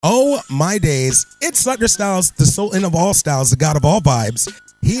Oh my days, it's Sutter Styles, the Sultan of all styles, the God of all vibes,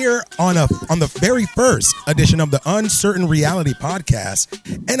 here on the very first edition of the Uncertain Reality Podcast.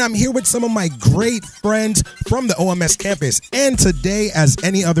 And I'm here with some of my great friends from the OMS campus. And today, as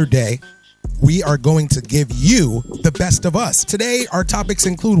any other day, we are going to give you the best of us. Today, our topics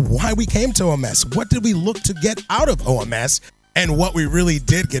include why we came to OMS, what did we look to get out of OMS, and what we really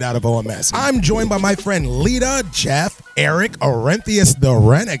did get out of OMS. I'm joined by my friend Lita, Jeff, Eric, Orenthius the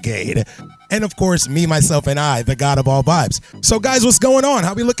Renegade, and of course, me, myself, and I, the God of all vibes. So guys, what's going on?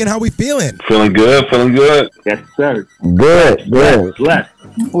 How we looking? How we feeling? Feeling good, feeling good. Yes, sir. Good.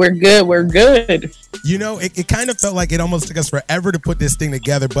 We're good. You know, it kind of felt like it almost took us forever to put this thing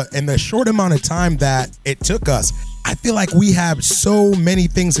together, but in the short amount of time that it took us, I feel like we have so many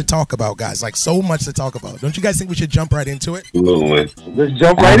things to talk about, guys. Like, so much to talk about. Don't you guys think we should jump right into it? Absolutely. Let's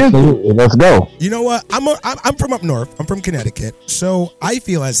jump right into it. Let's go. You know what? I'm from up north. I'm from Connecticut. So I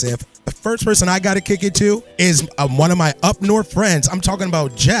feel as if the first person I got to kick it to is one of my up north friends. I'm talking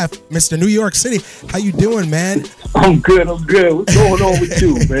about Jeff, Mr. New York City. How you doing, man? I'm good. What's going on with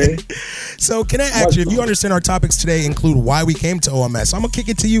you, man? So can I ask you, if you understand our topics today include why we came to OMS, I'm going to kick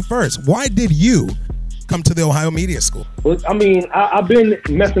it to you first. Why did you come to the Ohio Media School? Well, I mean, I've been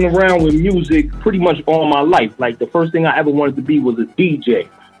messing around with music pretty much all my life. Like, the first thing I ever wanted to be was a DJ.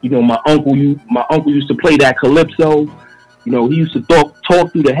 You know, my uncle used to play that calypso. You know, he used to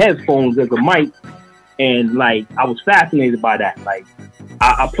talk through the headphones as a mic, and like, I was fascinated by that. Like,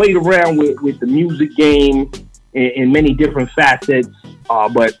 I played around with the music game in many different facets,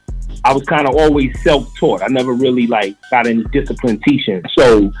 but I was kind of always self-taught. I never really like got any discipline teaching.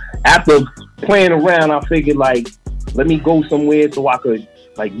 So after playing around, I figured like, let me go somewhere so I could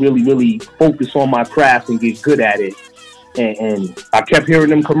like really focus on my craft and get good at it. And I kept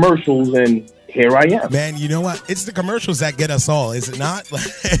hearing them commercials, and here I am. Man, you know what? It's the commercials that get us all, is it not?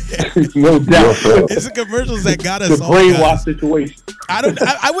 No doubt. It's the commercials that got us the all. brainwash situation.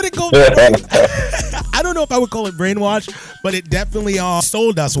 I wouldn't go. I don't know if I would call it brainwash, but it definitely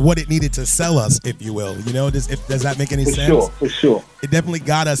sold us what it needed to sell us, if you will. You know, does that make any sense? For sure. It definitely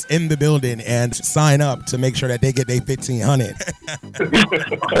got us in the building and sign up to make sure that they get their 1,500.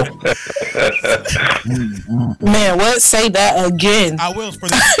 Man, what? Say that again. I will, for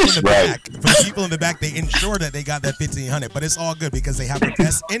the people in the back. For the people in the back, they ensure that they got that 1,500, but it's all good because they have the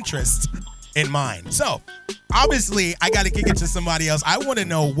best interests in mind. So, obviously, I got to kick it to somebody else. I want to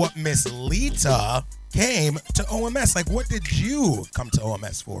know what Miss Lita came to OMS. Like, what did you come to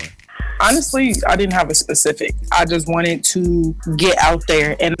OMS for? Honestly, I didn't have a specific. I just wanted to get out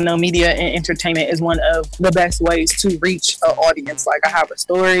there, and I know media and entertainment is one of the best ways to reach an audience. Like, I have a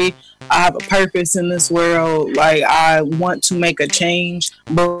story, I have a purpose in this world. Like, I want to make a change,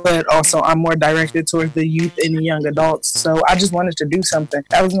 but also I'm more directed towards the youth and the young adults. So I just wanted to do something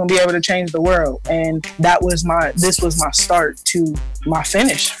that was going to be able to change the world, and this was my start to my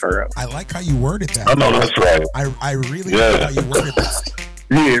finish, for real. I like how you worded that. I know that's right. I really like how you worded that.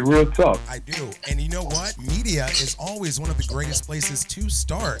 Yeah, real talk. I do. And you know what? Media is always one of the greatest places to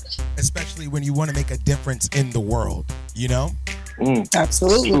start, especially when you want to make a difference in the world, you know?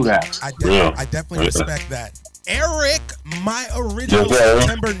 Absolutely. I definitely respect that. Eric, my original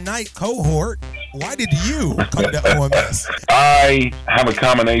September night cohort, why did you come to OMS? I have a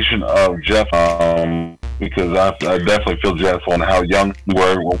combination of Jeff, because I definitely feel Jeff on how young we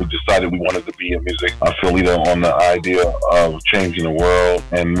were when we decided we wanted to be in music. I feel Lita on the idea of changing the world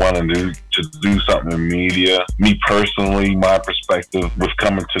and wanting to do something in media. Me personally, my perspective with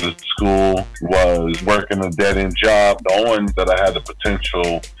coming to the school was working a dead-end job, knowing that I had the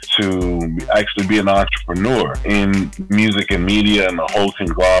potential to actually be an entrepreneur in music and media and the whole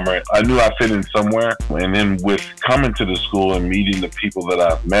conglomerate. I knew I fit in somewhere, and then with coming to the school and meeting the people that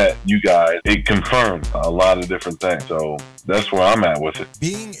I've met, you guys, it confirmed a lot of different things. So that's where I'm at with it.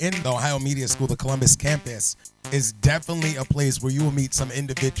 Being in the Ohio Media School, the Columbus campus, is definitely a place where you will meet some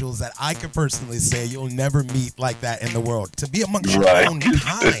individuals that I can personally say you'll never meet like that in the world. To be amongst your own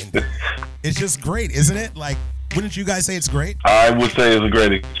kind, it's just great, isn't it? Like, wouldn't you guys say it's great? I would say it's a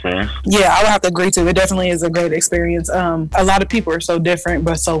great experience. Yeah, I would have to agree too. It definitely is a great experience. A lot of people are so different,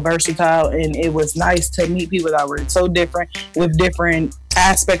 but so versatile, and it was nice to meet people that were so different with different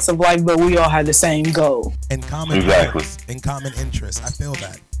aspects of life, but we all had the same goal. In common goals, in common interests. I feel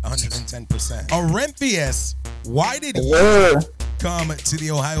that 110%. Orenthius, why did you come to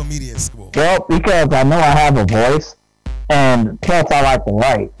the Ohio Media School? Well, because I know I have a voice, and plus I like to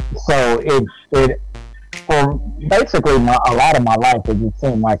write. So it for basically a lot of my life, it just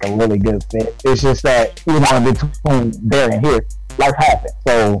seemed like a really good fit. It's just that, you know, between there and here, life happens.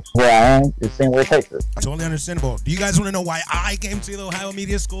 So where I am, just seeing where it takes us. Totally understandable. Do you guys want to know why I came to the Ohio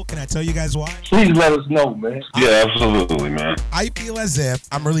Media School? Can I tell you guys why? Please let us know, man. Yeah, absolutely, man. I feel as if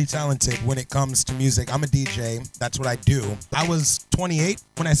I'm really talented when it comes to music. I'm a DJ. That's what I do. I was 28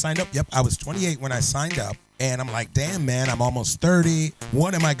 when I signed up. Yep, I was 28 when I signed up. And I'm like, damn, man, I'm almost 30.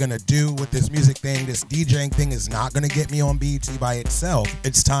 What am I going to do with this music thing? This DJing thing is not going to get me on BET by itself.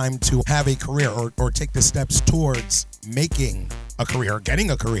 It's time to have a career or take the steps towards making a career, getting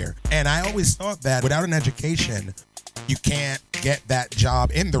a career. And I always thought that without an education, you can't get that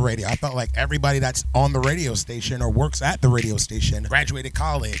job in the radio. I felt like everybody that's on the radio station or works at the radio station graduated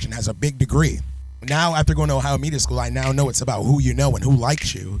college and has a big degree. Now, after going to Ohio Media School, I now know it's about who you know and who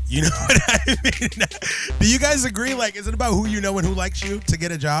likes you. You know what I mean? Do you guys agree? Like, is it about who you know and who likes you to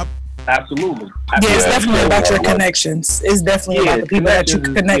get a job? Absolutely. Yeah, it's definitely about your connections. It's definitely about the people that you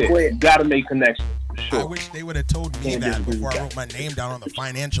connect with. You gotta make connections. For sure. I wish they would have told me that before I wrote my name down on the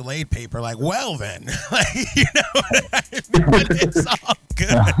financial aid paper. Like, well then, like, you know what I mean? It's all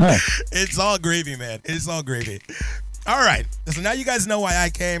good. It's all gravy, man. It's all gravy. All right. So now you guys know why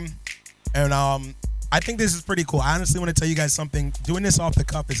I came. And I think this is pretty cool. I honestly want to tell you guys something. Doing this off the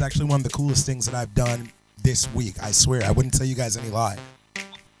cuff is actually one of the coolest things that I've done this week. I swear. I wouldn't tell you guys any lie.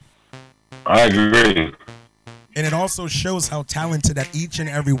 I agree. And it also shows how talented that each and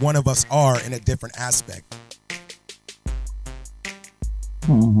every one of us are in a different aspect.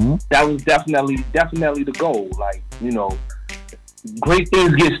 Mm-hmm. That was definitely the goal. Like, you know, great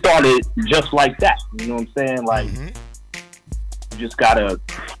things get started just like that. You know what I'm saying? Like, you just gotta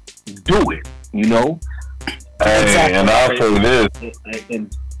do it, you know? Hey, and I'll say this.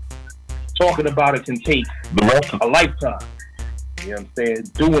 And talking about it can take The rest of a lifetime. You know what I'm saying?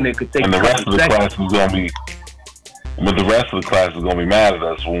 Doing it could take and the rest of the seconds. class is gonna be, but the rest of the class is gonna be mad at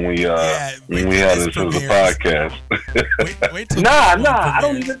us when we had this as a podcast. Wait till Nah, I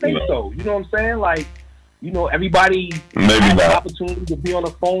don't even think so. You know what I'm saying? Like, you know, everybody Maybe had the not. opportunity to be on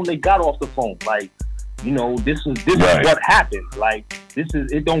the phone. They got off the phone. Like, you know, this is Right. what happened. Like, this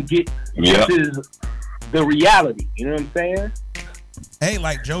is Yeah. This is the reality. You know what I'm saying? Hey,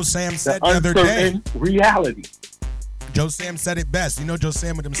 like Joe Sam The said the other day. uncertain reality. Joe Sam said it best. You know Joe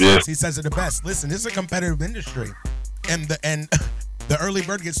Sam with himself. Yeah. He says it the best. Listen, this is a competitive industry. And the early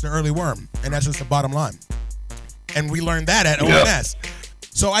bird gets the early worm. And that's just the bottom line. And we learned that at ONS.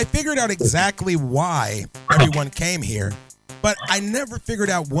 So I figured out exactly why everyone came here. But I never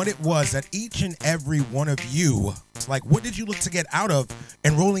figured out what it was that each and every one of you, like, what did you look to get out of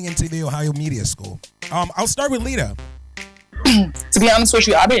enrolling into the Ohio Media School? I'll start with Lita. To be honest with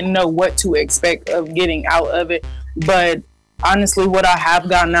you, I didn't know what to expect of getting out of it. But honestly, what I have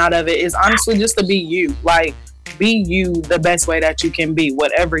gotten out of it is honestly just to be you. Like, be you the best way that you can be.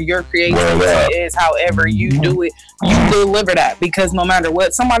 Whatever your creativity is, however you do it, you deliver that. Because no matter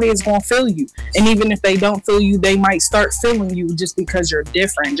what, somebody is going to feel you. And even if they don't feel you, they might start feeling you just because you're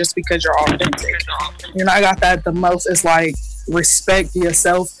different, just because you're authentic. You know, I got that the most. It's like, respect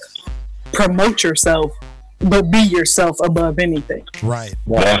yourself, promote yourself, but be yourself above anything. Right.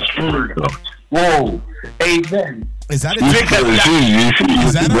 That's true. Whoa. Amen. Is that You a should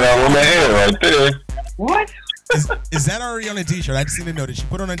that down on the head right there. What? is that already on a t-shirt? I just need to know. Did she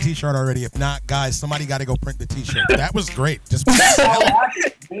put on a t-shirt already? If not, guys, somebody got to go print the t-shirt. That was great. Just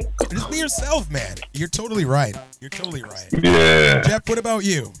be yourself, man. You're totally right. You're totally right. Yeah. Jeff, what about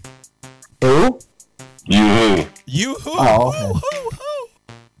you? Who? You. You who? Oh, okay. Who?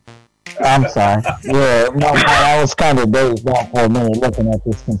 I'm sorry. Yeah, no, I was kind of dazed off for a minute looking at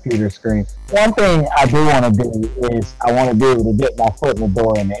this computer screen. One thing I do want to do is I want to be able to get my foot in the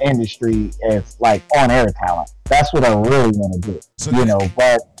door in the industry as like on-air talent. That's what I really want to do. So you know,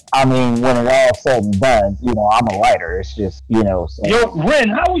 but I mean, when it all said and done, you know, I'm a writer. It's just, you know. So. Yo, Ren,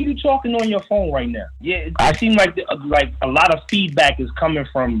 how are you talking on your phone right now? Yeah, it seems like a lot of feedback is coming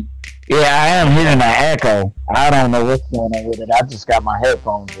from. Yeah, I am hearing that echo. I don't know what's going on with it. I just got my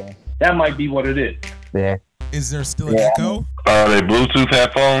headphones in. That might be what it is. Yeah. Is there still an echo? Are they Bluetooth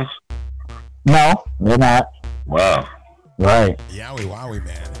headphones? No, they're not. Wow. Right. Yowie,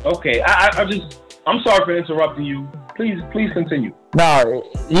 man. Okay, I'm sorry for interrupting you. Please continue. No,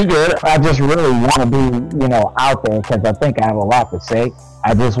 you good. I just really want to be, you know, out there because I think I have a lot to say.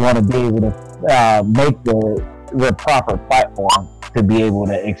 I just want to be able to make the proper platform to be able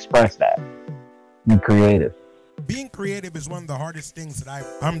to express that. Be creative. Being creative is one of the hardest things that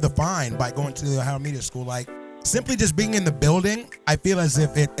I'm defined by going to the Ohio Media School. Like, simply just being in the building, I feel as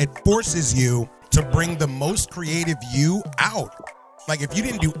if it forces you to bring the most creative you out. Like, if you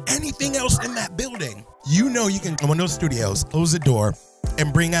didn't do anything else in that building, you know you can go in those studios, close the door,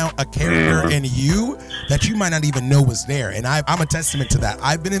 and bring out a character in you that you might not even know was there. And I'm a testament to that.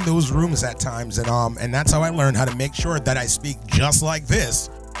 I've been in those rooms at times, and that's how I learned how to make sure that I speak just like this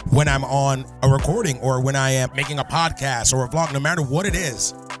when I'm on a recording or when I am making a podcast or a vlog. No matter what it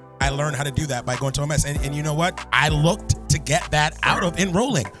is, I learned how to do that by going to OMS. And you know what? I looked to get that out of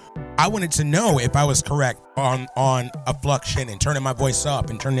enrolling. I wanted to know if I was correct on afflection and turning my voice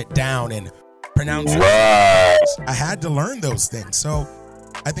up and turning it down and pronouncing it. I had to learn those things. So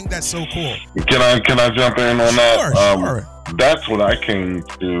I think that's so cool. Can I jump in on that? Sure. That's what I came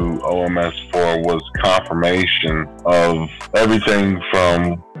to OMS for, was confirmation of everything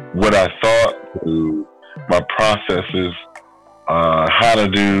from what I thought to my processes, how to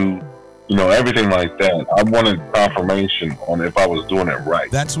do, everything like that. I wanted confirmation on if I was doing it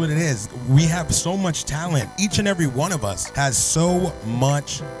right. That's what it is. We have so much talent. Each and every one of us has so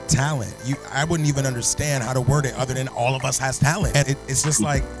much talent. I wouldn't even understand how to word it other than all of us has talent. And it's just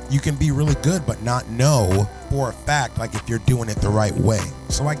like you can be really good but not know for a fact, like if you're doing it the right way.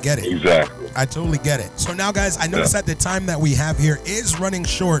 So I get it. Exactly. I totally get it. So now, guys, I notice that the time that we have here is running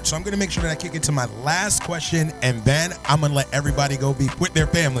short. So I'm going to make sure that I kick it to my last question, and then I'm going to let everybody go be with their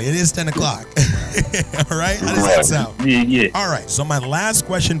family. It is 10 o'clock. All right? How does that sound? Yeah. All right. So my last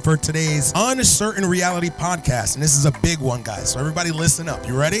question for today's Uncertain Reality podcast, and this is a big one, guys. So everybody listen up.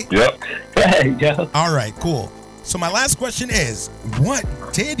 You ready? Yep. Hey, yo. All right, cool. So my last question is, what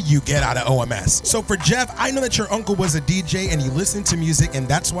did you get out of OMS? So for Jeff, I know that your uncle was a DJ and you listened to music, and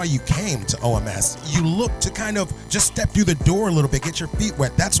that's why you came to OMS. You looked to kind of just step through the door a little bit, get your feet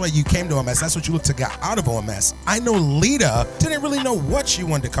wet. That's why you came to OMS. That's what you looked to get out of OMS. I know Lita didn't really know what she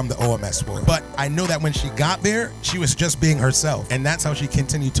wanted to come to OMS for, but I know that when she got there, she was just being herself, and that's how she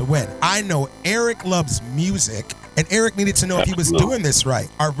continued to win. I know Eric loves music, and Eric needed to know if he was doing this right.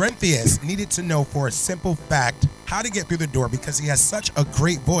 Arventhius needed to know for a simple fact how to get through the door because he has such a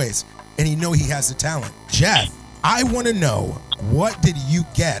great voice and he has the talent. Jeff, I want to know, what did you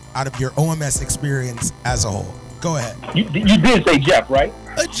get out of your OMS experience as a whole? Go ahead. You did say Jeff, right?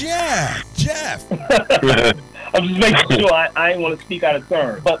 Jeff. I'm just making sure I ain't want to speak out of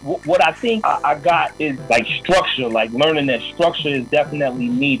turn. But what I think I got is like structure, like learning that structure is definitely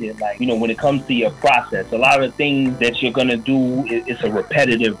needed. Like, when it comes to your process, a lot of the things that you're going to do, it's a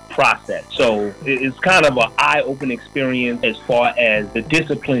repetitive process. So it's kind of an eye-opening experience as far as the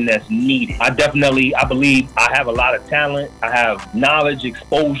discipline that's needed. I believe I have a lot of talent. I have knowledge,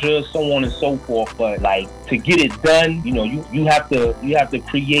 exposure, so on and so forth. But like to get it done, you have to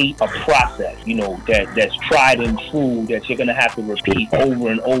create a process, that's tried and true, that you're gonna have to repeat over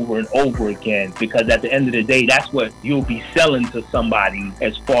and over and over again, because at the end of the day, that's what you'll be selling to somebody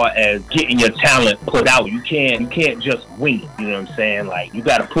as far as getting your talent put out. You can't just wing it. You know what I'm saying? Like, you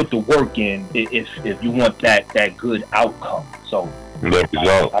got to put the work in if you want that good outcome. So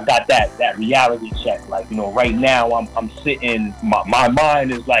I got that reality check. Like, right now I'm sitting, my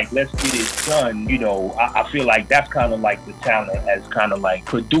mind is like, let's get it done. I feel like that's kind of like the talent, as kind of like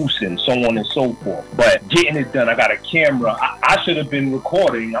producing, so on and so forth. But getting it done, I got a camera. I should have been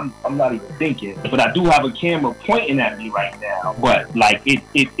recording. I'm not even thinking, but I do have a camera pointing at me right now. But like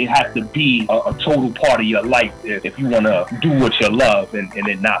it has to be a total part of your life if you want to do what you love and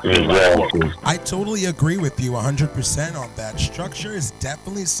it not feel like work. I totally agree with you 100% on that. Structure is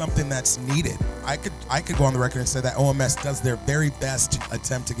definitely something that's needed. I could go on the record and say that OMS does their very best to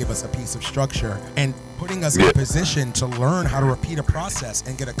attempt to give us a piece of structure and putting us in a position to learn how to repeat a process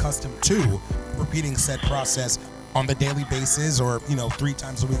and get accustomed to repeating said process on the daily basis, or 3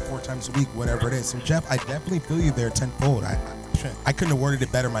 times a week, 4 times a week, whatever it is. So Jeff, I definitely feel you there tenfold. I couldn't have worded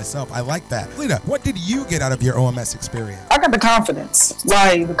it better myself. I like that. Lita, what did you get out of your OMS experience? I got the confidence,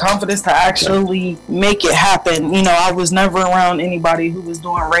 like the confidence to actually make it happen. I was never around anybody who was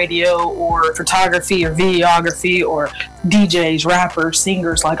doing radio or photography or videography or DJs, rappers,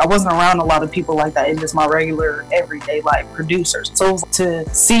 singers. Like, I wasn't around a lot of people like that in just my regular everyday life, producers. So to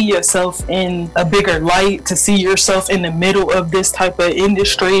see yourself in a bigger light, to see yourself in the middle of this type of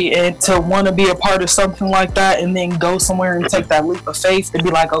industry, and to want to be a part of something like that, and then go somewhere and take that leap of faith and be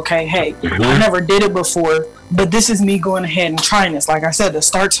like, okay, hey, I never did it before, but this is me going ahead and trying this. Like I said, the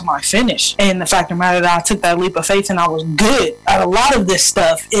start to my finish. And the fact of the matter that I took that leap of faith and I was good at a lot of this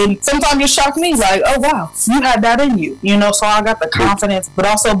stuff. And sometimes it shocked me, like, oh wow, you had that in you. So I got the confidence, but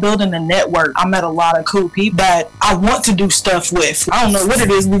also building a network. I met a lot of cool people that I want to do stuff with. I don't know what it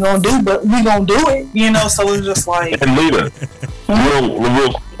is we're gonna do, but we're gonna do it. So it's just like. And Lita,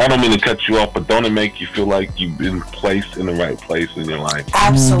 real, I don't mean to cut you off, but don't it make you feel like you've been placed in the right place in your life?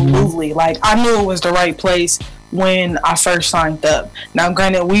 Absolutely. Like, I knew it was the right place when I first signed up. Now,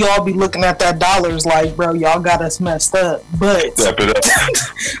 granted, we all be looking at that dollars like, bro, y'all got us messed up. But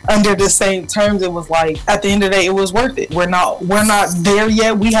under the same terms, it was like, at the end of the day, it was worth it. We're not there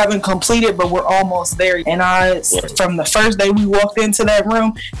yet. We haven't completed, but we're almost there. And from the first day we walked into that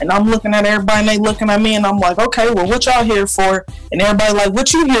room, and I'm looking at everybody, and they looking at me, and I'm like, okay, well, what y'all here for? And everybody like,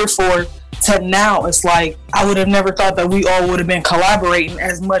 what you here for? To now, it's like, I would have never thought that we all would have been collaborating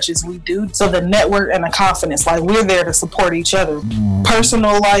as much as we do. So the network and the confidence, like, we're there to support each other,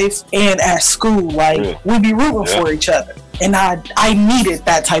 personal life and at school. Like, we be rooting for each other. And I needed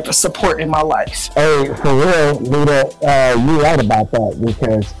that type of support in my life. Hey, for real, Lita, you're right about that,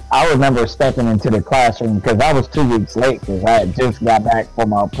 because I remember stepping into the classroom because I was 2 weeks late because I had just got back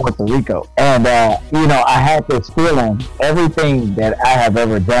from Puerto Rico. And, I had this feeling, everything that I have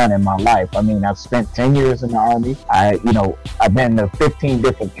ever done in my life. I mean, I've spent 10 years in the Army. I've been to 15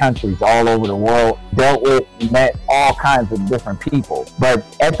 different countries all over the world, dealt with, met all kinds of different people. But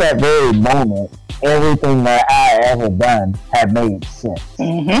at that very moment, everything that I ever done had made sense.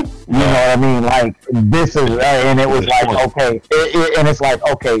 Mm-hmm. You know what I mean? Like, this is, and it was like, okay, and it's like,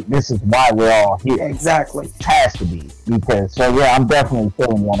 okay, this is why we're all here. Exactly. It has to be, because, so yeah, I'm definitely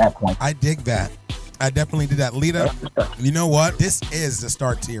feeling you on that point. I dig that. I definitely did that. Lita, you know what? This is the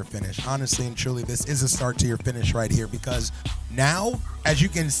start to your finish. Honestly and truly, this is a start to your finish right here, because now, as you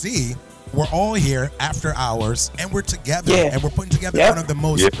can see, we're all here after hours, and we're together, and we're putting together one of the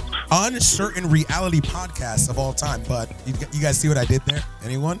most uncertain reality podcasts of all time. But you guys see what I did there?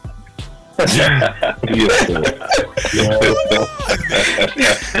 Anyone? I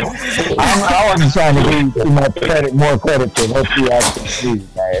wasn't trying to give you too much credit, more credit to what you actually do,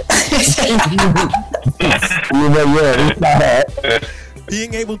 man. It's not that.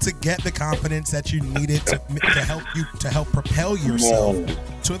 Being able to get the confidence that you needed to help propel yourself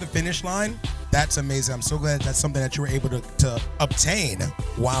to the finish line, that's amazing. I'm so glad that's something that you were able to obtain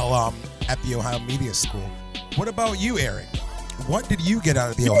while at the Ohio Media School. What about you, Eric? What did you get out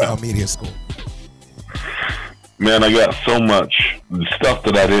of the Ohio Media School? Man, I got so much stuff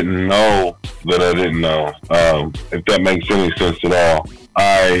that I didn't know if that makes any sense at all.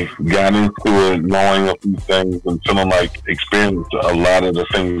 I got into it knowing a few things and feeling like experienced a lot of the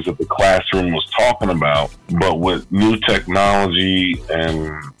things that the classroom was talking about, but with new technology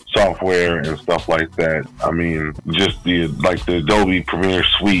and software and stuff like that, I mean, just the Adobe Premiere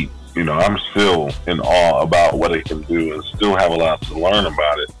Suite, I'm still in awe about what it can do and still have a lot to learn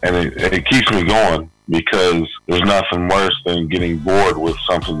about it. And it keeps me going, because there's nothing worse than getting bored with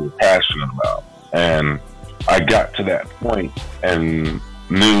something you're passionate about. And I got to that point and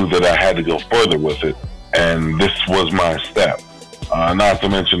knew that I had to go further with it, and this was my step. Not to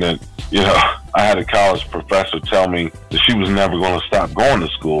mention that, I had a college professor tell me that she was never going to stop going to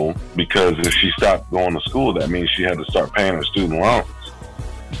school, because if she stopped going to school, that means she had to start paying her student loans.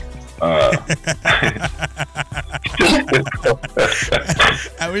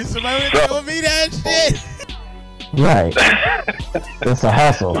 I wish somebody would tell me that shit. Right. It's a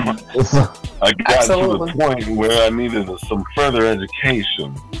hustle. I got to the point where I needed some further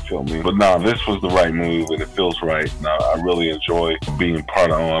education, you feel me? But no, this was the right move, and it feels right. Now, I really enjoy being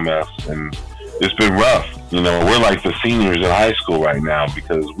part of OMS, and it's been rough. We're like the seniors in high school right now,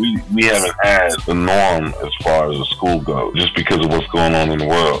 because we haven't had the norm as far as the school goes, just because of what's going on in the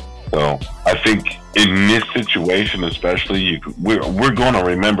world. So I think in this situation, especially, we're going to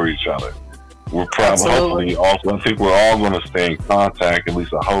remember each other. We're probably also, I think we're all going to stay in contact, at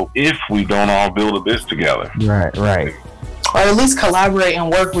least I hope, if we don't all build a biz together. Right. Or at least collaborate and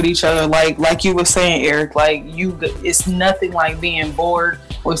work with each other. Like you were saying, Eric, it's nothing like being bored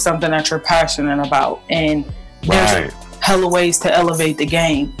with something that you're passionate about. And there's hella ways to elevate the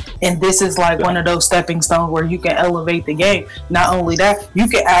game. And this is like one of those stepping stones where you can elevate the game. Not only that, you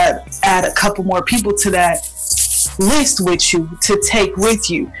can add a couple more people to that list with you to take with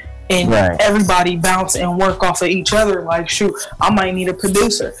you. And everybody bounce and work off of each other. Like, shoot, I might need a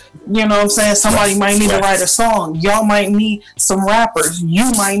producer. You know what I'm saying? Somebody might need to write a song. Y'all might need some rappers.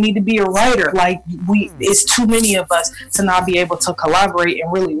 You might need to be a writer. Like, it's too many of us to not be able to collaborate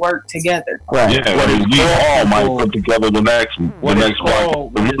and really work together. Right. Yeah, we all might put together the next What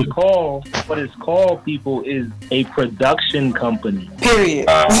is called, people, is a production company. Period.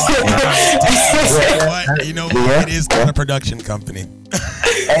 It is called a production company.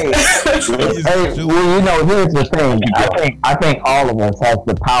 Hey, here's the thing. I think all of us have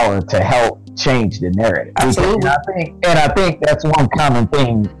the power to help change the narrative. Absolutely. I think that's one common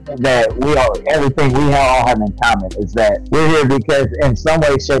thing that everything we all have in common is that we're here because in some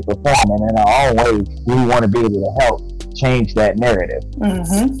way, shape, or form, and in our own ways, we want to be able to help change that narrative.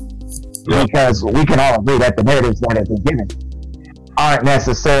 Mm-hmm. because we can all agree that the narratives that have been given aren't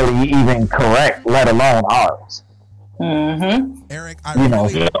necessarily even correct, let alone ours. Eric,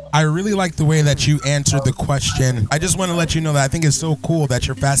 I really like the way that you answered the question. I just want to let you know that I think it's so cool that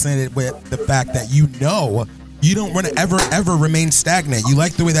you're fascinated with the fact that you don't want to ever remain stagnant. You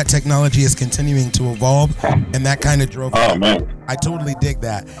like the way that technology is continuing to evolve, and that kind of drove you. Man. I totally dig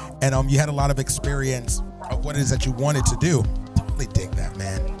that. And you had a lot of experience of what it is that you wanted to do. Totally dig that,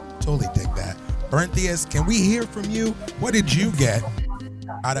 man. Totally dig that. Bernthius, can we hear from you? What did you get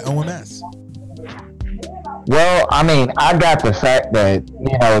out of OMS? Well, I mean, I got the fact that,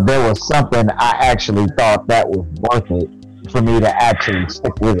 there was something I actually thought that was worth it for me to actually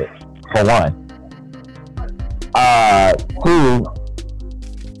stick with it, for one. Two,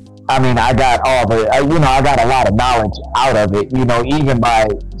 I mean, I got I got a lot of knowledge out of it, even by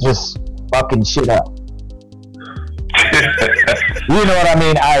just fucking shit up. You know what I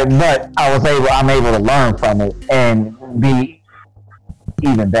mean? I'm able to learn from it and be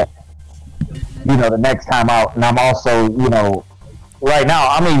even better. The next time out, and I'm also, right now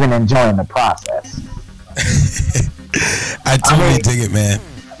I'm even enjoying the process. I totally dig it, man.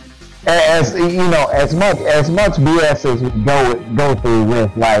 As much BS as we go through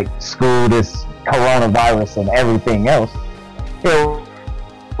with like school, this coronavirus and everything else,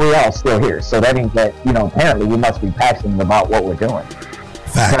 we're all still here. So that means that apparently we must be passionate about what we're doing.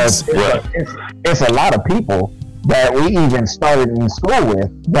 Facts. It's a lot of people that we even started in school with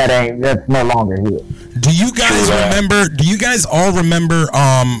that's no longer here. Do you guys all remember?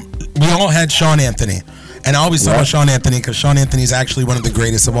 We all had Sean Anthony, and I always talk about Sean Anthony because Sean Anthony is actually one of the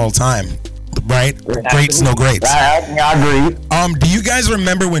greatest of all time, right? Greats, no greats. I agree. Do you guys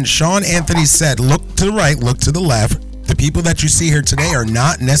remember when Sean Anthony said, "Look to the right, look to the left. The people that you see here today are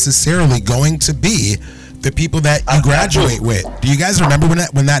not necessarily going to be the people that you graduate with." Do you guys remember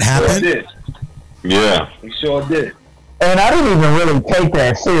when that happened? Yeah, we sure did. And I didn't even really take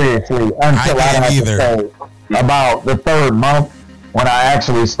that seriously until I had to say about the third month when I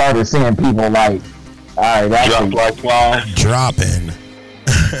actually started seeing people like, all right, that's drop like flies. Dropping.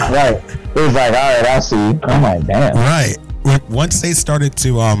 Right. It was like, all right, I see. I'm like, damn. Right. Once they started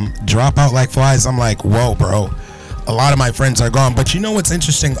to drop out like flies, I'm like, whoa, bro. A lot of my friends are gone. But you know what's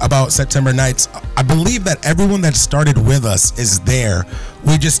interesting about September Nights? I believe that everyone that started with us is there.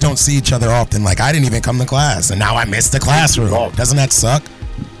 We just don't see each other often. Like, I didn't even come to class, and now I missed the classroom. Doesn't that suck?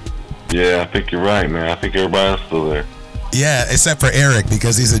 Yeah, I think you're right, man. I think everybody's still there. Yeah, except for Eric,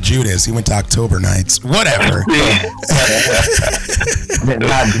 because he's a Judas. He went to October Nights. Whatever.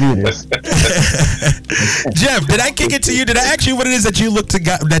 Not Judas. Jeff, did I kick it to you? Did I ask you what it is that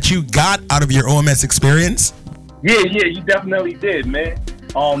you got out of your OMS experience? Yeah, you definitely did, man.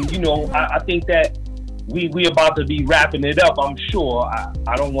 I think that we about to be wrapping it up. I'm sure.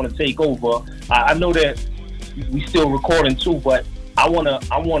 I don't want to take over. I know that we still recording too, but I wanna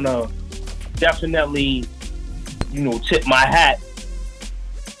definitely, tip my hat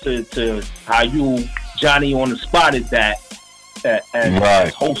to how you, Johnny on the spot, is that and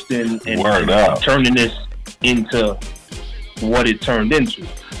hosting and turning this into what it turned into.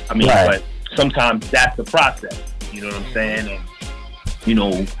 I mean, but sometimes that's the process. You know what I'm saying? And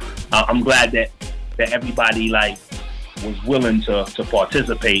I'm glad that everybody was willing to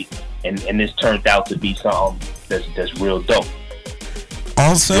participate, and this turned out to be something that's real dope.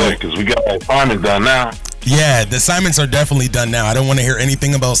 Also, because we got our assignments done now. Yeah, the assignments are definitely done now. I don't want to hear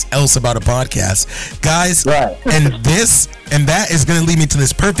anything else about a podcast, guys. Right. And that is going to lead me to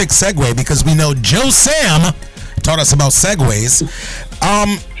this perfect segue, because we know Joe Sam taught us about segues.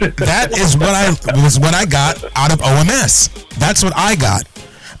 That is what I got out of OMS. That's what I got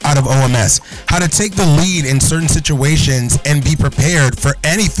out of OMS. How to take the lead in certain situations and be prepared for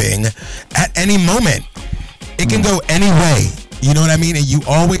anything at any moment. It can go any way. You know what I mean? And you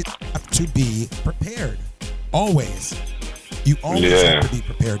always have to be prepared. Always. You always have to be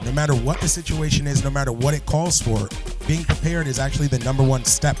prepared. No matter what the situation is, no matter what it calls for, being prepared is actually the number one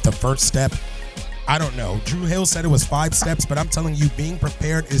step, the first step. I don't know. Drew Hill said it was 5 steps, but I'm telling you, being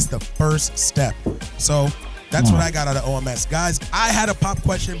prepared is the first step. So that's what I got out of OMS. Guys, I had a pop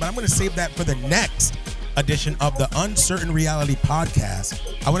question, but I'm going to save that for the next edition of the Uncertain Reality Podcast.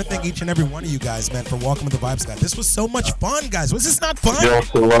 I want to thank each and every one of you guys, man, for walking with the vibes, guys. This was so much fun, guys. Was this not fun?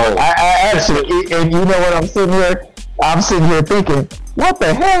 I actually, and you know what I'm sitting here? I'm sitting here thinking, what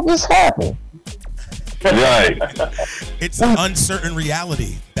the hell just happened? Right. It's an uncertain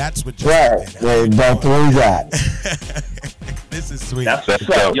reality. That's what you're saying. That's what we got. This is sweet. That's what's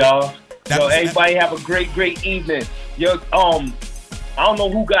up, y'all. Everybody have a great evening. Yo, I don't know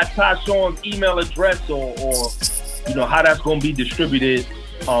who got Ty Sean's email address or how that's going to be distributed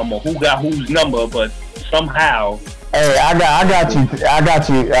or who got whose number, but somehow. Hey, I got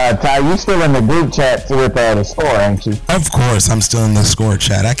you, Ty. You still in the group chat with the score, ain't you? Of course, I'm still in the score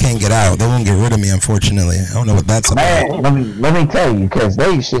chat. I can't get out. They won't get rid of me, unfortunately. I don't know what that's about. Man, let me tell you, because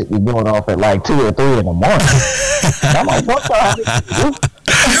they shit be going off at like 2 or 3 in the morning. I'm like, what the?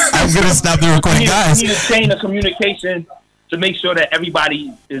 I'm gonna stop the recording, guys. You need a chain of communication to make sure that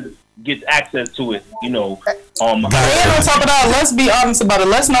everybody gets access to it. You know. And on top of that, let's be honest about it.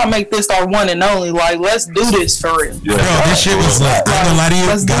 Let's not make this our one and only. Like, let's do this for real. Yeah. Bro, this shit was like, I'm gonna lie to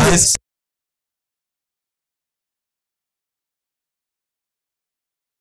you, guys.